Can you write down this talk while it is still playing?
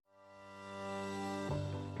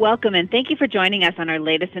Welcome and thank you for joining us on our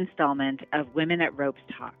latest installment of Women at Ropes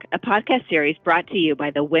Talk, a podcast series brought to you by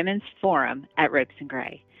the Women's Forum at Ropes and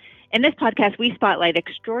Gray. In this podcast, we spotlight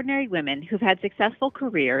extraordinary women who've had successful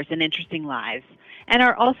careers and interesting lives and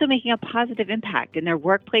are also making a positive impact in their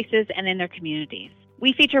workplaces and in their communities.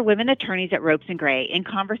 We feature women attorneys at Ropes and Gray in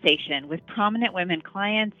conversation with prominent women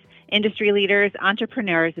clients, industry leaders,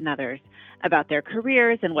 entrepreneurs, and others about their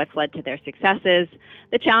careers and what's led to their successes,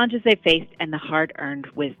 the challenges they've faced, and the hard-earned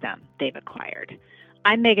wisdom they've acquired.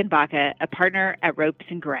 I'm Megan Baca, a partner at Ropes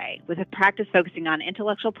and Gray, with a practice focusing on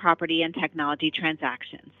intellectual property and technology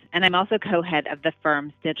transactions, and I'm also co-head of the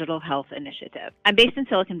firm's Digital Health Initiative. I'm based in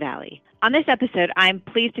Silicon Valley. On this episode, I'm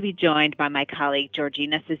pleased to be joined by my colleague,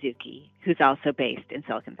 Georgina Suzuki, who's also based in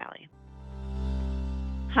Silicon Valley.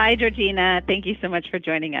 Hi, Georgina. Thank you so much for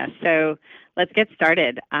joining us. So let's get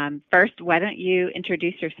started. First, why don't you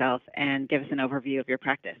introduce yourself and give us an overview of your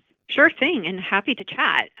practice? Sure thing, and happy to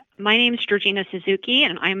chat. My name is Georgina Suzuki,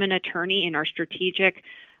 and I'm an attorney in our strategic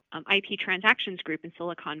IP transactions group in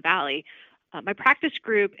Silicon Valley. My practice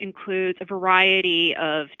group includes a variety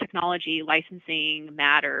of technology licensing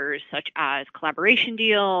matters, such as collaboration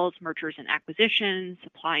deals, mergers and acquisitions,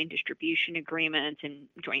 supply and distribution agreements, and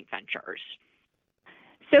joint ventures.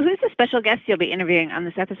 So who's the special guest you'll be interviewing on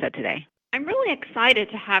this episode today? I'm really excited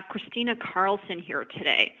to have Christina Carlson here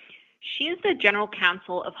today. She is the general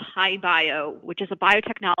counsel of HiBio, which is a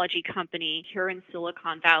biotechnology company here in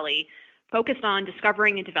Silicon Valley focused on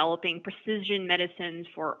discovering and developing precision medicines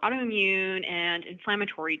for autoimmune and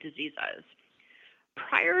inflammatory diseases.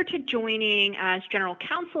 Prior to joining as general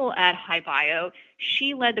counsel at HiBio,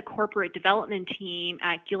 she led the corporate development team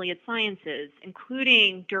at Gilead Sciences,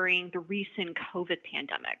 including during the recent COVID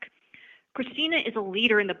pandemic. Christina is a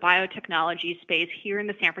leader in the biotechnology space here in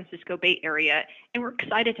the San Francisco Bay Area, and we're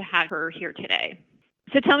excited to have her here today.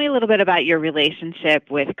 So tell me a little bit about your relationship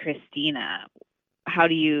with Christina. How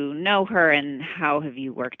do you know her, and how have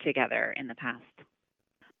you worked together in the past?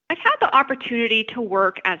 I've had the opportunity to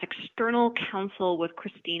work as external counsel with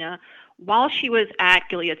Christina while she was at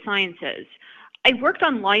Gilead Sciences. I worked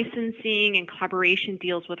on licensing and collaboration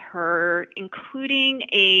deals with her, including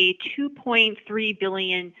a $2.3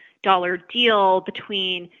 billion deal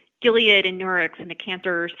between Gilead and Nurix in the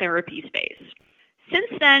cancer therapy space. Since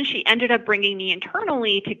then, she ended up bringing me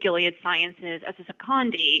internally to Gilead Sciences as a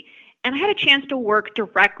secondee, and I had a chance to work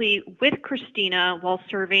directly with Christina while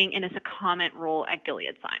serving in a secondment role at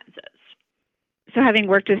Gilead Sciences. So having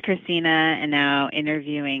worked with Christina and now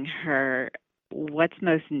interviewing her, what's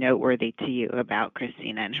most noteworthy to you about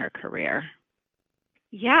Christina and her career?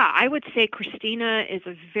 Yeah, I would say Christina is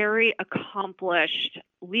a very accomplished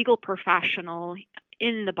legal professional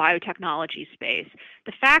in the biotechnology space.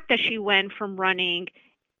 The fact that she went from running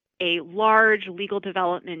a large legal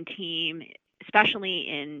development team, especially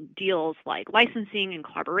in deals like licensing and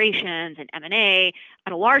collaborations and M&A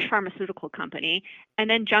at a large pharmaceutical company, and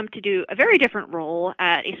then jumped to do a very different role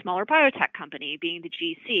at a smaller biotech company, being the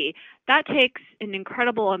GC. That takes an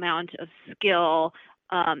incredible amount of skill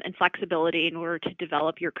and flexibility in order to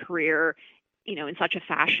develop your career, in such a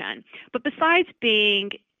fashion. But besides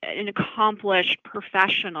being an accomplished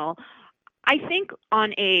professional, I think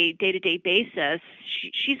on a day-to-day basis,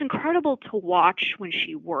 she's incredible to watch when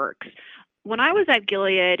she works. When I was at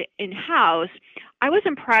Gilead in-house, I was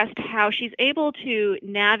impressed how she's able to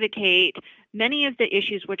navigate many of the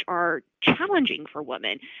issues which are challenging for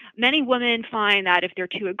women. Many women find that if they're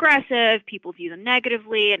too aggressive, people view them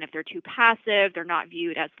negatively, and if they're too passive, they're not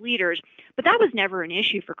viewed as leaders. But that was never an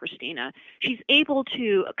issue for Christina. She's able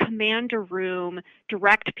to command a room,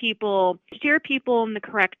 direct people, steer people in the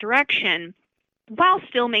correct direction, while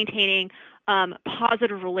still maintaining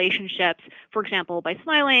positive relationships, for example, by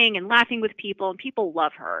smiling and laughing with people, and people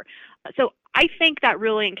love her. So I think that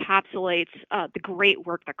really encapsulates the great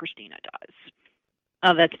work that Christina does.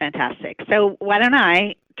 Oh, that's fantastic. So why don't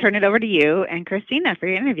I turn it over to you and Christina for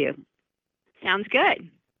your interview? Sounds good.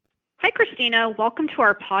 Hi, Christina. Welcome to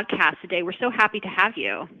our podcast today. We're so happy to have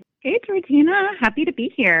you. Hey, Georgina. Happy to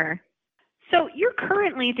be here. So you're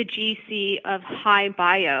currently the GC of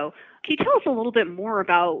HiBio. Can you tell us a little bit more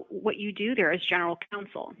about what you do there as general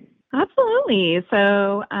counsel? Absolutely.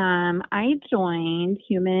 So I joined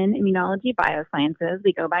Human Immunology Biosciences.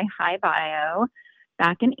 We go by HiBio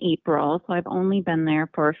back in April, so I've only been there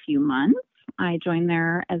for a few months. I joined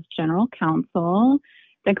there as general counsel.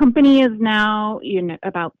 The company is now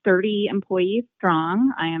about 30 employees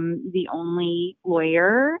strong. I am the only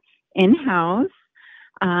lawyer in-house.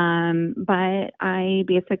 But I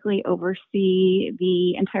basically oversee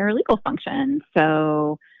the entire legal function.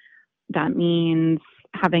 So that means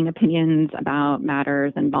having opinions about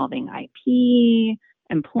matters involving IP,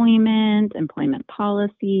 employment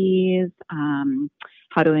policies,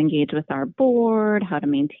 how to engage with our board, how to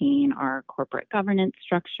maintain our corporate governance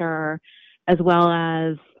structure, as well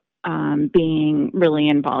as being really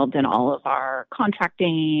involved in all of our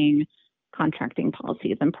contracting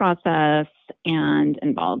policies and process, and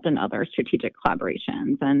involved in other strategic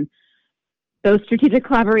collaborations. And those strategic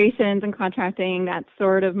collaborations and contracting, that's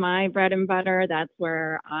sort of my bread and butter. That's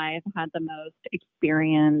where I've had the most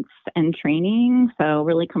experience and training. So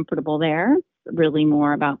really comfortable there. Really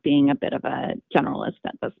more about being a bit of a generalist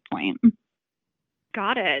at this point.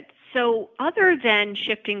 Got it. So other than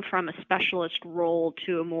shifting from a specialist role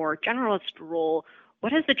to a more generalist role,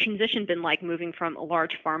 what has the transition been like moving from a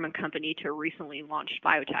large pharma company to a recently launched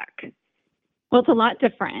biotech? Well, it's a lot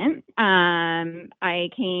different. I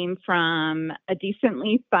came from a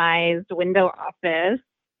decently sized window office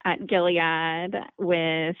at Gilead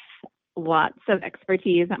with lots of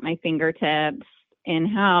expertise at my fingertips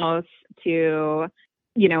in-house to,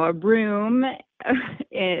 a room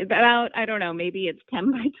about, I don't know, maybe it's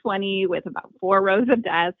 10 by 20 with about 4 rows of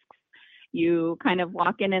desks. You kind of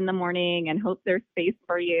walk in the morning and hope there's space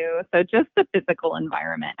for you. So just the physical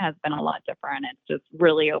environment has been a lot different. It's just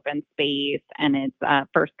really open space, and it's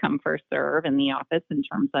first come, first serve in the office in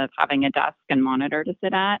terms of having a desk and monitor to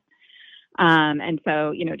sit at. And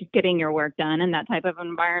so, just getting your work done in that type of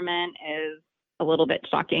environment is a little bit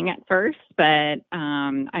shocking at first, but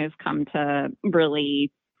I've come to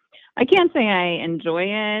really, I can't say I enjoy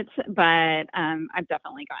it, but I've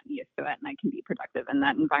definitely gotten used to it, and I can be productive in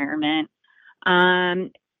that environment.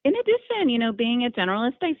 In addition, being a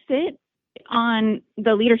generalist, I sit on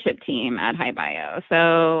the leadership team at HiBio.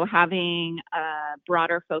 So having a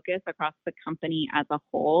broader focus across the company as a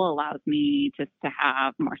whole allows me just to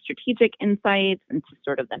have more strategic insights into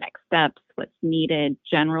sort of the next steps, what's needed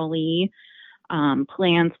generally,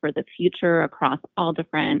 plans for the future across all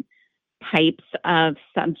different types of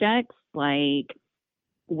subjects, like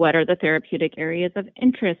what are the therapeutic areas of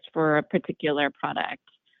interest for a particular product?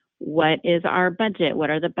 What is our budget?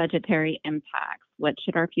 What are the budgetary impacts? What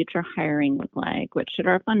should our future hiring look like? What should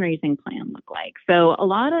our fundraising plan look like? So a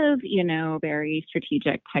lot of, very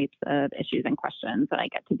strategic types of issues and questions that I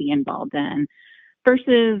get to be involved in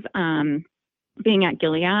versus being at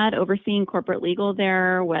Gilead. Overseeing corporate legal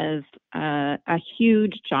there was a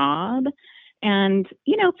huge job and,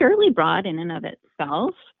 fairly broad in and of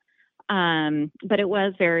itself. But it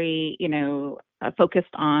was very,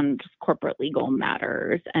 focused on just corporate legal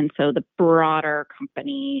matters. And so the broader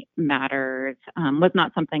company matters was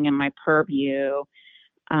not something in my purview,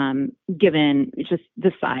 given just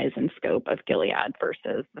the size and scope of Gilead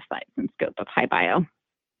versus the size and scope of HiBio.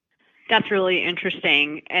 That's really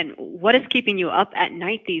interesting. And what is keeping you up at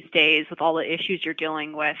night these days with all the issues you're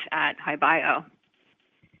dealing with at HiBio?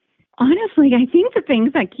 Honestly, I think the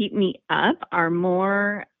things that keep me up are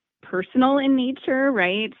more personal in nature,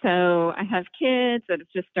 right? So I have kids that have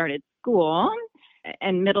just started school,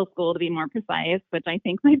 and middle school to be more precise, which I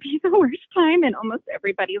think might be the worst time in almost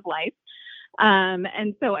everybody's life.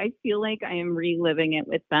 And so I feel like I am reliving it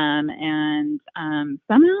with them, and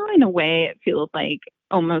somehow in a way it feels like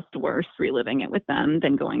almost worse reliving it with them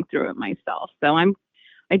than going through it myself. So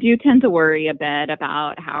I do tend to worry a bit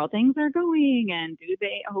about how things are going, and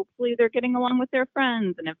hopefully they're getting along with their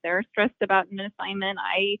friends. And if they're stressed about an assignment,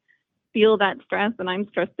 I feel that stress and I'm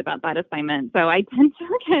stressed about that assignment. So I tend to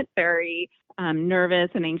get very nervous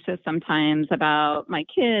and anxious sometimes about my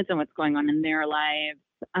kids and what's going on in their lives.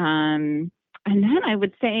 And then I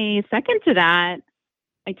would say second to that,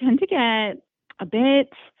 I tend to get a bit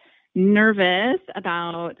nervous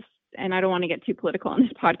about, and I don't want to get too political on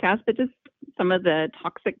this podcast, but just some of the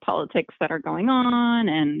toxic politics that are going on,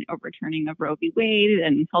 and overturning of Roe v. Wade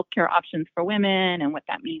and healthcare options for women, and what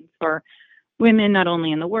that means for women, not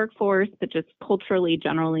only in the workforce, but just culturally,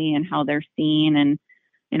 generally, and how they're seen and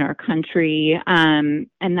in our country. And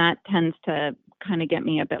that tends to kind of get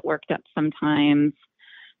me a bit worked up sometimes.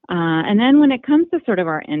 And then when it comes to sort of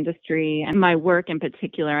our industry and my work in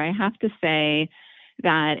particular, I have to say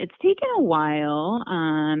that it's taken a while,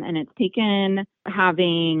 and it's taken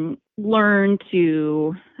having learned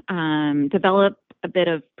to develop a bit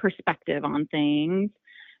of perspective on things.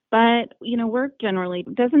 But, work generally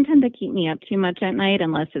doesn't tend to keep me up too much at night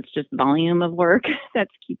unless it's just volume of work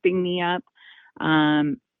that's keeping me up.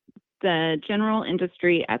 The general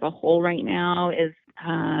industry as a whole right now is,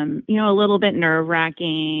 a little bit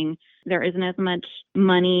nerve-wracking. There isn't as much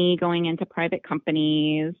money going into private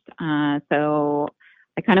companies. So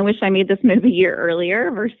I kind of wish I made this move a year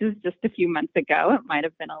earlier versus just a few months ago. It might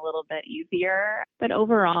have been a little bit easier. But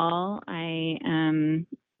overall, I am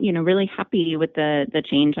really happy with the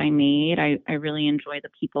change I made. I really enjoy the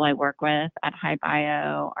people I work with at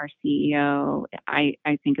HiBio. Our CEO, I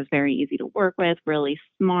think, is very easy to work with, really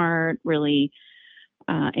smart, really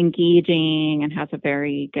engaging, and has a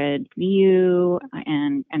very good view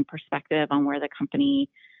and perspective on where the company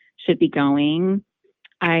should be going.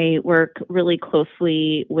 I work really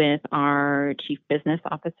closely with our chief business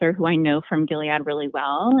officer, who I know from Gilead really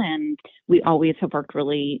well, and we always have worked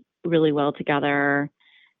really, really well together.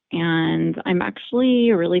 And I'm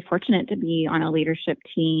actually really fortunate to be on a leadership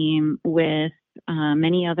team with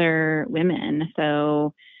many other women.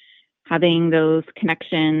 So having those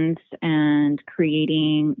connections and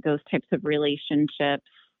creating those types of relationships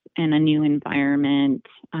in a new environment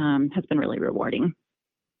has been really rewarding.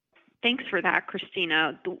 Thanks for that,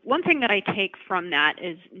 Christina. The one thing that I take from that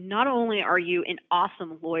is not only are you an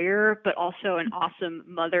awesome lawyer, but also an awesome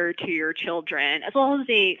mother to your children, as well as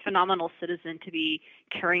a phenomenal citizen to be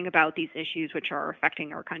caring about these issues which are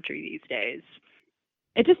affecting our country these days.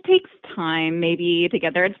 It just takes time maybe to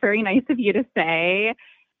get there. It's very nice of you to say.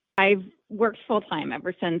 I've worked full time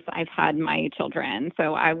ever since I've had my children.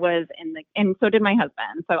 So I was and so did my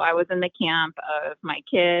husband. So I was in the camp of my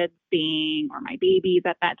kids or my babies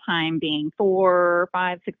at that time being 4,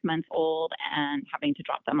 5, 6 months old and having to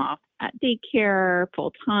drop them off at daycare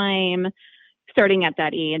full time, starting at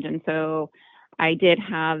that age. And so I did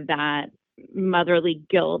have that motherly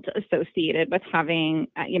guilt associated with having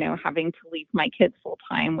to leave my kids full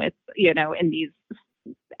time with, in these,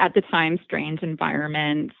 at the time, strange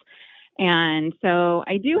environments. And so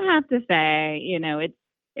I do have to say,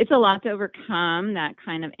 it's a lot to overcome that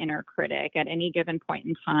kind of inner critic. At any given point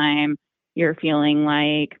in time, you're feeling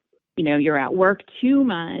like, you're at work too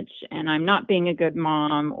much and I'm not being a good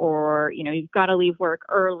mom, or, you've got to leave work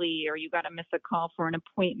early, or you've got to miss a call for an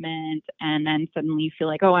appointment. And then suddenly you feel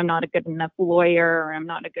like, oh, I'm not a good enough lawyer, or I'm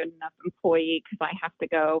not a good enough employee because I have to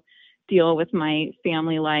go deal with my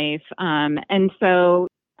family life. And so,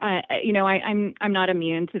 I'm not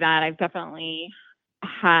immune to that. I've definitely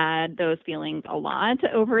had those feelings a lot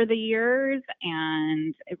over the years,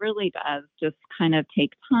 and it really does just kind of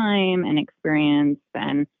take time and experience,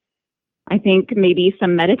 and I think maybe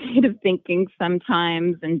some meditative thinking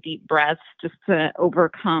sometimes and deep breaths just to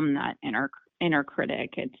overcome that inner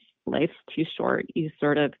critic. Life's too short. You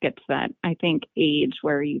sort of get to that, I think, age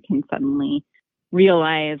where you can suddenly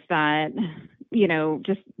realize that,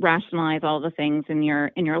 just rationalize all the things in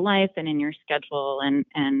your life and in your schedule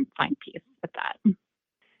and find peace with that.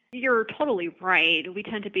 You're totally right. We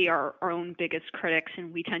tend to be our own biggest critics,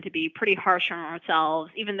 and we tend to be pretty harsh on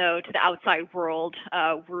ourselves, even though to the outside world,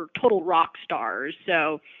 we're total rock stars.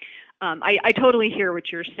 So I totally hear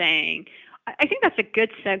what you're saying. I think that's a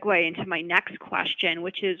good segue into my next question,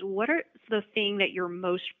 which is, what are the thing that you're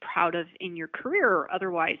most proud of in your career or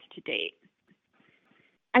otherwise to date?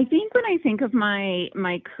 I think when I think of my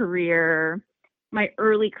career, my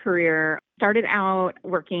early career, started out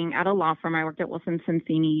working at a law firm. I worked at Wilson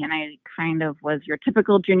Sonsini, and I kind of was your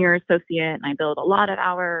typical junior associate, and I billed a lot of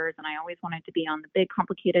hours, and I always wanted to be on the big,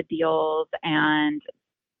 complicated deals. And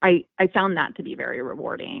I found that to be very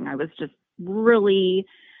rewarding. I was just really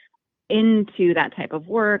into that type of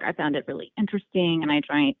work. I found it really interesting, and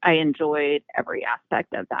I enjoyed every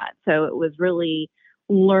aspect of that. So it was really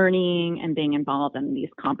learning and being involved in these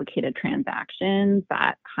complicated transactions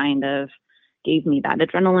that kind of gave me that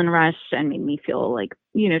adrenaline rush and made me feel like,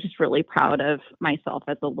 just really proud of myself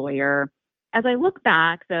as a lawyer. As I look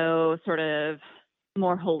back, though, sort of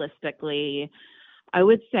more holistically, I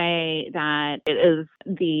would say that it is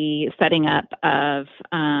the setting up of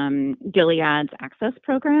Gilead's access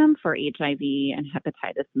program for HIV and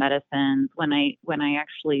hepatitis medicines when I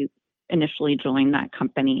actually initially joined that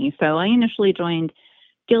company. So I initially joined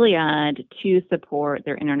Gilead to support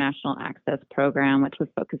their international access program, which was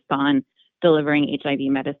focused on delivering HIV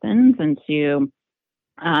medicines into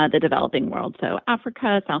the developing world, so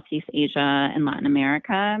Africa, Southeast Asia, and Latin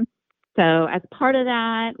America. So as part of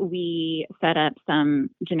that, we set up some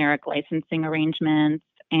generic licensing arrangements,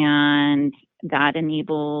 and that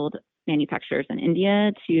enabled manufacturers in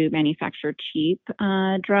India to manufacture cheap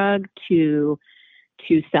drug to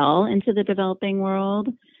sell into the developing world.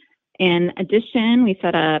 In addition, we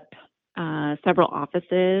set up several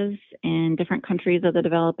offices in different countries of the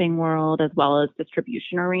developing world, as well as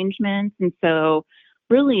distribution arrangements. And so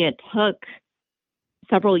really it took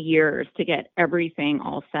several years to get everything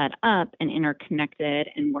all set up and interconnected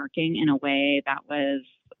and working in a way that was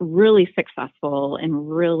really successful and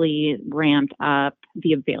really ramped up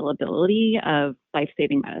the availability of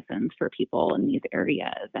life-saving medicines for people in these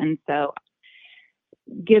areas. And so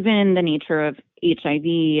given the nature of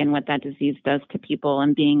HIV and what that disease does to people,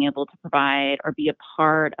 and being able to provide or be a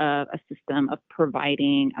part of a system of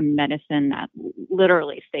providing a medicine that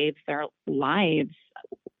literally saves their lives,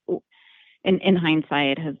 in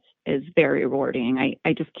hindsight is very rewarding.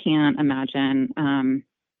 I just can't imagine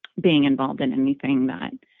being involved in anything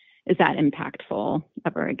that is that impactful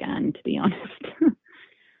ever again, to be honest.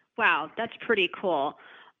 Wow, that's pretty cool.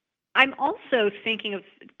 I'm also thinking of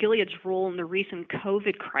Gilead's role in the recent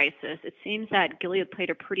COVID crisis. It seems that Gilead played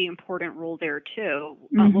a pretty important role there too.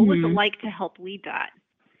 What was it like to help lead that?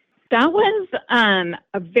 That was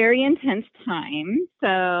a very intense time.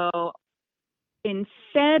 So in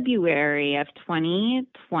February of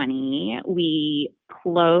 2020, we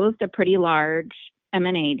closed a pretty large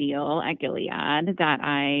M&A deal at Gilead that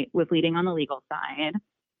I was leading on the legal side.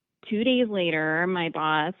 2 days later, my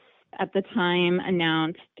boss at the time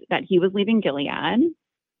announced that he was leaving Gilead.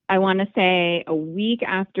 I want to say a week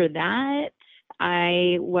after that,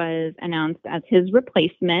 I was announced as his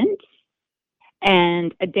replacement.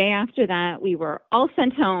 And a day after that, we were all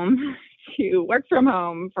sent home to work from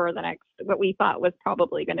home for the next, what we thought was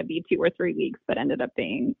probably going to be 2 or 3 weeks, but ended up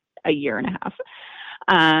being a year and a half.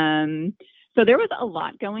 So there was a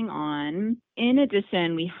lot going on. In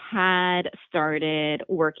addition, we had started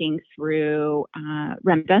working through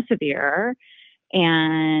remdesivir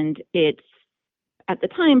and its, at the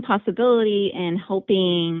time, possibility in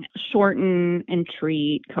helping shorten and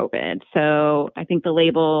treat COVID. So I think the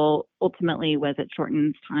label ultimately was it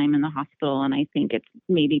shortens time in the hospital, and I think it's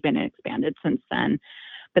maybe been expanded since then.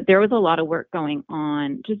 But there was a lot of work going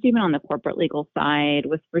on, just even on the corporate legal side,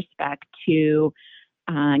 with respect to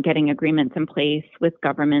getting agreements in place with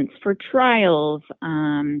governments for trials,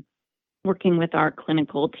 working with our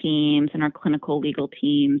clinical teams and our clinical legal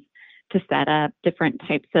teams to set up different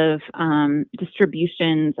types of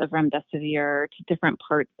distributions of remdesivir to different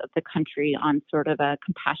parts of the country on sort of a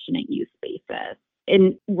compassionate use basis.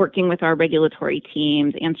 In working with our regulatory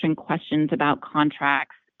teams, answering questions about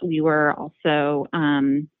contracts, we were also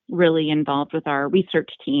really involved with our research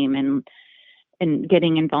team and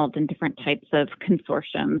getting involved in different types of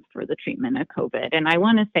consortiums for the treatment of COVID. And I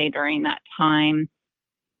want to say during that time,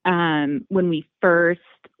 when we first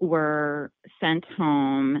were sent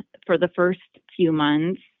home, for the first few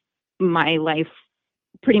months, my life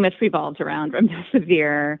pretty much revolved around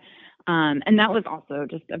remdesivir. And that was also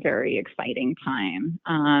just a very exciting time.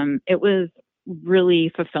 It was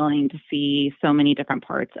really fulfilling to see so many different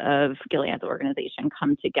parts of Gilead's organization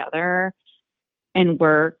come together and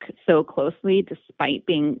work so closely despite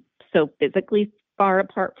being so physically far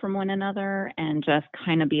apart from one another, and just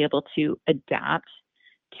kind of be able to adapt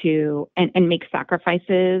to and make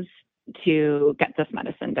sacrifices to get this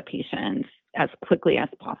medicine to patients as quickly as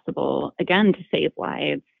possible, again, to save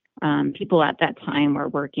lives. People at that time were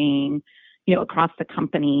working, across the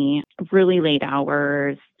company, really late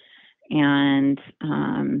hours, and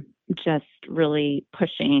just really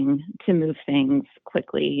pushing to move things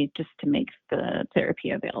quickly, just to make the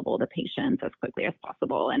therapy available to patients as quickly as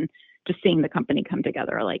possible. And just seeing the company come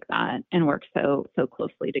together like that and work so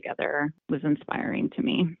closely together was inspiring to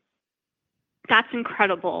me. That's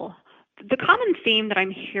incredible. The common theme that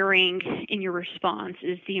I'm hearing in your response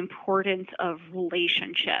is the importance of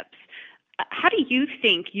relationships. How do you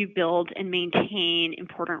think you build and maintain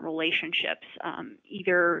important relationships,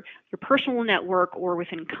 either your personal network or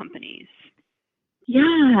within companies?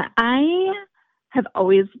 Yeah, I have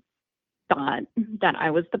always thought that I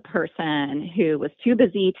was the person who was too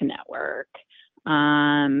busy to network.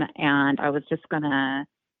 And I was just going to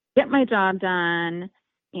get my job done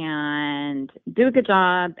and do a good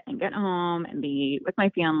job and get home and be with my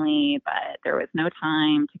family. But there was no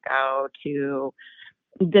time to go to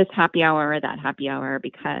this happy hour or that happy hour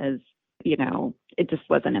because, it just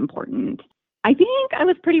wasn't important. I think I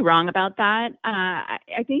was pretty wrong about that.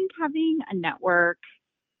 I think having a network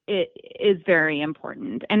is very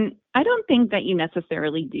important. And I don't think that you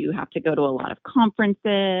necessarily do have to go to a lot of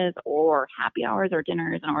conferences or happy hours or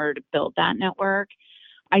dinners in order to build that network.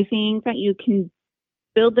 I think that you can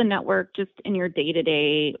build the network just in your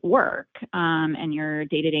day-to-day work and your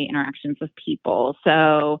day-to-day interactions with people.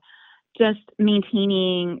 So just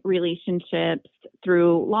maintaining relationships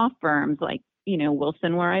through law firms like,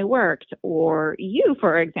 Wilson, where I worked, or you,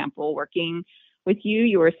 for example, working with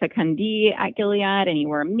you were secondee at Gilead and you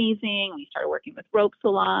were amazing. We started working with Ropes a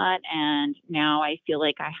lot. And now I feel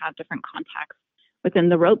like I have different contacts within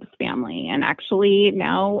the Ropes family. And actually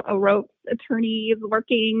now a Ropes attorney is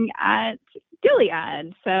working at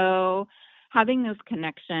Gilead. So having those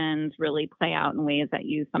connections really play out in ways that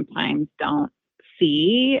you sometimes don't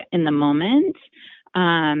see in the moment.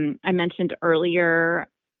 I mentioned earlier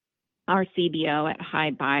our CBO at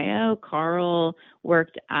HiBio, Carl,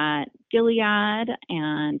 worked at Gilead,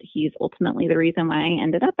 and he's ultimately the reason why I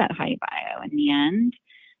ended up at HiBio in the end.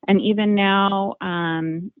 And even now,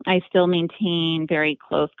 I still maintain very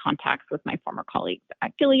close contacts with my former colleagues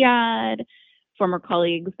at Gilead, former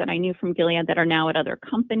colleagues that I knew from Gilead that are now at other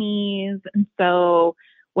companies. And so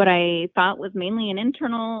what I thought was mainly an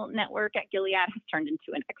internal network at Gilead has turned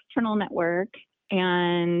into an external network.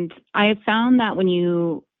 And I have found that when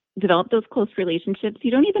you develop those close relationships,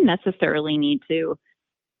 you don't even necessarily need to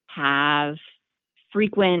have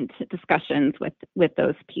frequent discussions with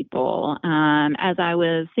those people. As I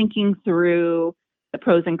was thinking through the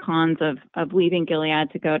pros and cons of leaving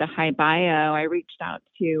Gilead to go to HiBio, I reached out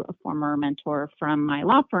to a former mentor from my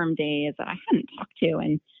law firm days that I hadn't talked to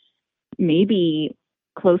in maybe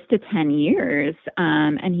close to 10 years.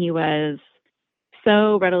 And he was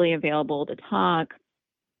so readily available to talk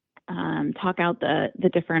out the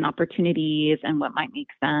different opportunities and what might make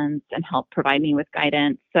sense and help provide me with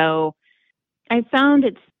guidance. So I found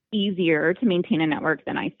it's easier to maintain a network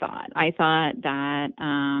than I thought. I thought that,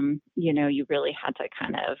 you really had to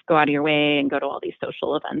kind of go out of your way and go to all these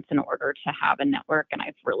social events in order to have a network. And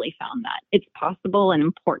I've really found that it's possible and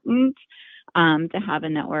important to have a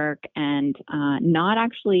network and not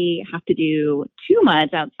actually have to do too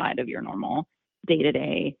much outside of your normal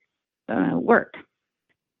day-to-day work.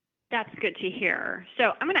 That's good to hear.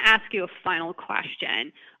 So I'm going to ask you a final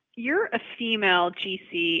question. You're a female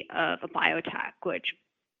GC of a biotech, which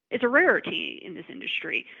is a rarity in this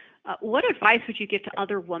industry. What advice would you give to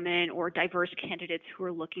other women or diverse candidates who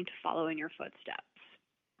are looking to follow in your footsteps?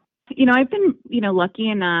 I've been, lucky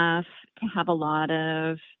enough to have a lot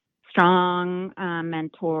of strong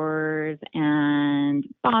mentors and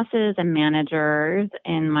bosses and managers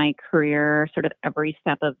in my career, sort of every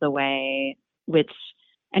step of the way,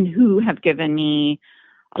 who have given me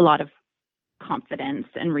a lot of confidence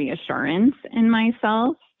and reassurance in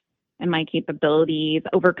myself and my capabilities,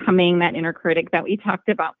 overcoming that inner critic that we talked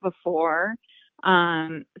about before.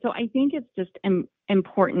 So I think it's just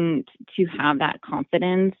important to have that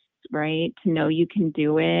confidence, right? To know you can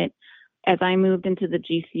do it. As I moved into the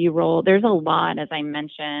GC role, there's a lot, as I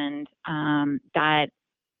mentioned, that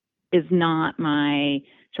is not my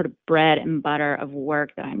sort of bread and butter of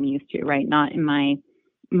work that I'm used to, right? Not in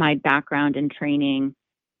my background and training.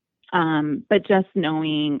 But just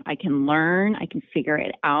knowing I can learn, I can figure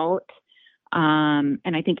it out. And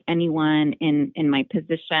I think anyone in my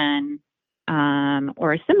position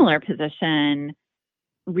or a similar position,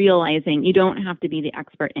 realizing you don't have to be the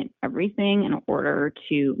expert in everything in order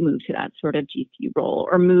to move to that sort of GC role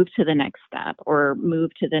or move to the next step or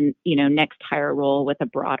move to the next higher role with a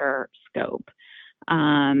broader scope.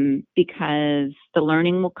 Because the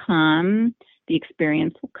learning will come, the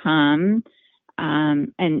experience will come.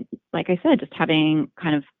 And like I said, just having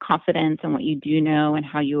kind of confidence in what you do know and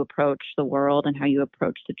how you approach the world and how you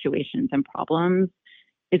approach situations and problems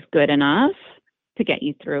is good enough to get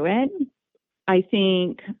you through it. I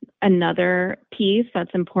think another piece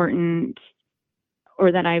that's important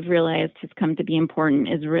or that I've realized has come to be important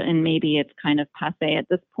is, and maybe it's kind of passé at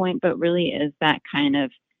this point, but really is that kind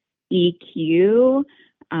of EQ,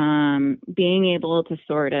 being able to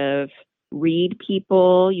sort of read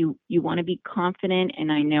people. You want to be confident, and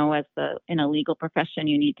I know in a legal profession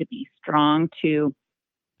you need to be strong to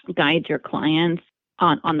guide your clients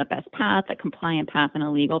on the best path, a compliant path and a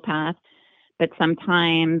legal path. But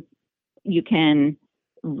sometimes you can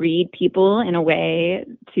read people in a way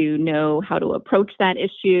to know how to approach that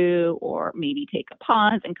issue, or maybe take a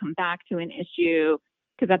pause and come back to an issue.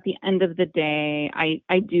 Because at the end of the day,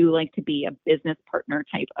 I do like to be a business partner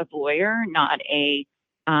type of lawyer, not a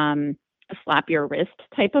slap your wrist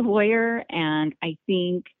type of lawyer. And I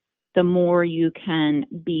think the more you can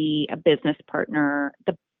be a business partner,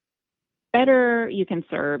 the better you can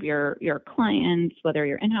serve your clients, whether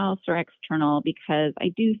you're in-house or external, because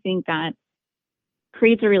I do think that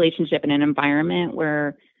creates a relationship in an environment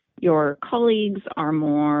where your colleagues are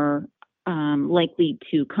more likely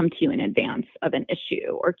to come to you in advance of an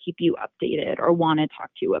issue or keep you updated or want to talk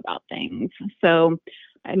to you about things. So,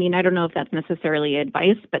 I mean, I don't know if that's necessarily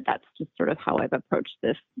advice, but that's just sort of how I've approached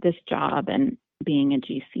this job and being a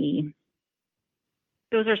GC.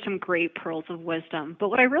 Those are some great pearls of wisdom. But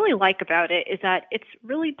what I really like about it is that it's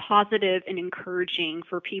really positive and encouraging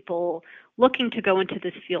for people looking to go into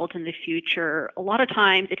this field in the future. A lot of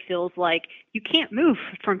times it feels like you can't move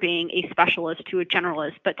from being a specialist to a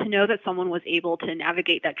generalist, but to know that someone was able to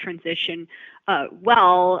navigate that transition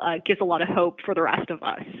gives a lot of hope for the rest of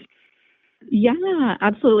us. Yeah,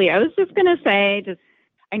 absolutely. I was just going to say,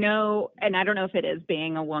 I know, and I don't know if it is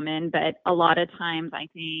being a woman, but a lot of times I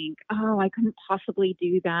think, oh, I couldn't possibly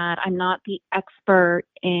do that. I'm not the expert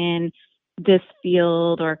in this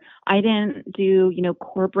field, or I didn't do,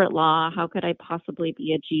 corporate law. How could I possibly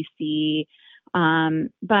be a GC?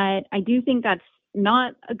 But I do think that's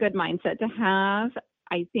not a good mindset to have.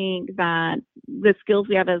 I think that the skills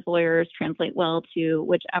we have as lawyers translate well to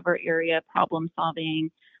whichever area, problem solving,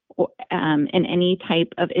 in any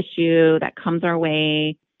type of issue that comes our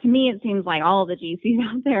way. To me, it seems like all of the GCs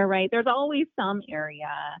out there, right? There's always some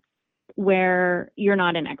area where you're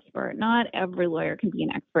not an expert. Not every lawyer can be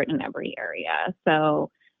an expert in every area.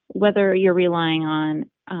 So whether you're relying on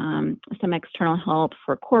some external help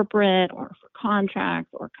for corporate or for contracts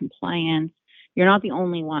or compliance, you're not the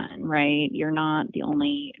only one, right? You're not the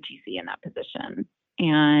only GC in that position.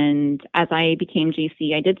 And as I became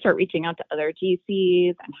GC, I did start reaching out to other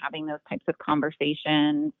GCs and having those types of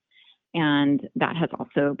conversations. And that has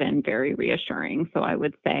also been very reassuring. So I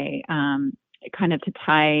would say, kind of to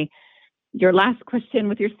tie your last question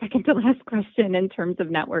with your second to last question in terms of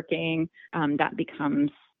networking, that becomes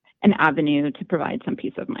an avenue to provide some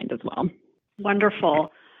peace of mind as well.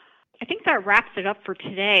 Wonderful. I think that wraps it up for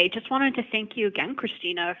today. Just wanted to thank you again,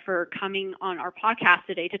 Christina, for coming on our podcast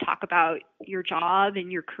today to talk about your job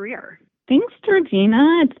and your career. Thanks,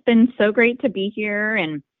 Georgina. It's been so great to be here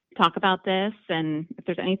and talk about this. And if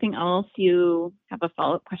there's anything else you have a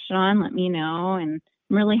follow-up question on, let me know. And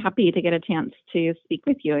I'm really happy to get a chance to speak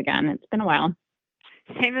with you again. It's been a while.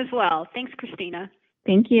 Same as well. Thanks, Christina.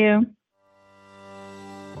 Thank you.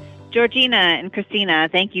 Georgina and Christina,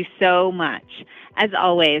 thank you so much. As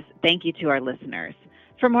always, thank you to our listeners.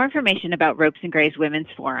 For more information about Ropes and Gray's Women's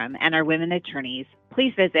Forum and our women attorneys,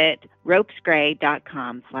 please visit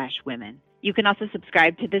ropesgray.com/women. You can also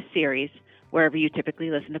subscribe to this series wherever you typically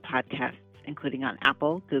listen to podcasts, including on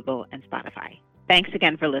Apple, Google, and Spotify. Thanks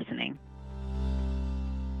again for listening.